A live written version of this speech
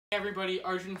Hey everybody,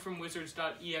 Arjun from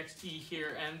Wizards.exe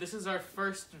here, and this is our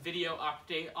first video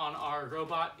update on our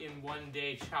Robot in 1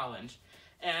 Day challenge.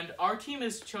 And our team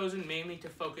is chosen mainly to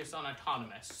focus on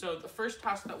autonomous. So the first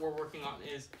task that we're working on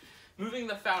is moving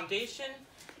the foundation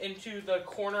into the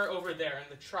corner over there, in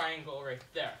the triangle right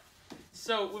there.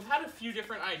 So we've had a few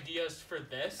different ideas for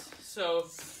this. So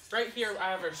right here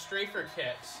I have our strafer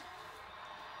kit.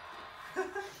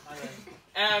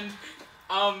 And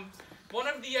one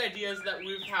of the ideas that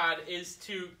we've had is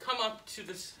to come up to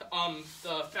this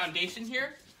the foundation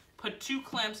here, put two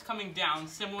clamps coming down,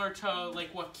 similar to like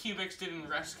what Cubics did in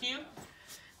Rescue,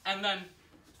 and then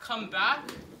come back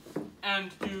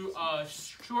and do a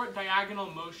short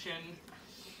diagonal motion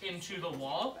into the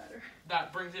wall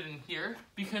that brings it in here,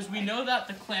 because we know that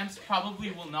the clamps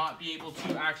probably will not be able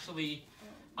to actually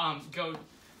go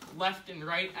left and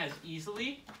right as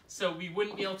easily, so we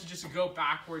wouldn't be able to just go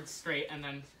backwards straight and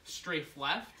then strafe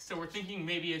left. So we're thinking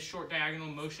maybe a short diagonal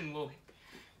motion will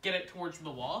get it towards the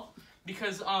wall,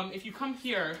 because if you come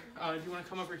here, do you want to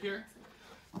come over here?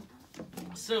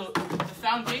 So the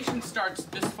foundation starts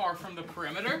this far from the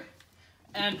perimeter,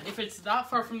 and if it's that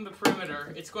far from the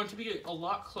perimeter, it's going to be a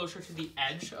lot closer to the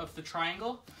edge of the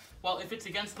triangle, while if it's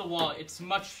against the wall, it's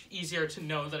much easier to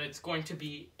know that it's going to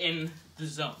be in the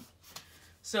zone.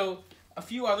 So a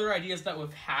few other ideas that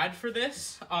we've had for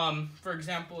this, for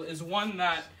example, is one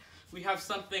that we have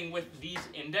something with these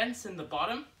indents in the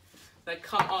bottom that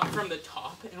come up from the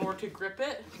top in order to grip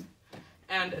it.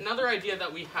 And another idea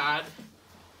that we had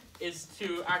is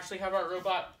to actually have our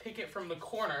robot pick it from the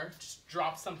corner, just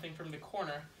drop something from the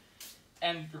corner,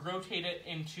 and rotate it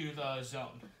into the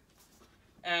zone.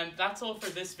 And that's all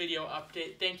for this video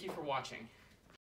update. Thank you for watching.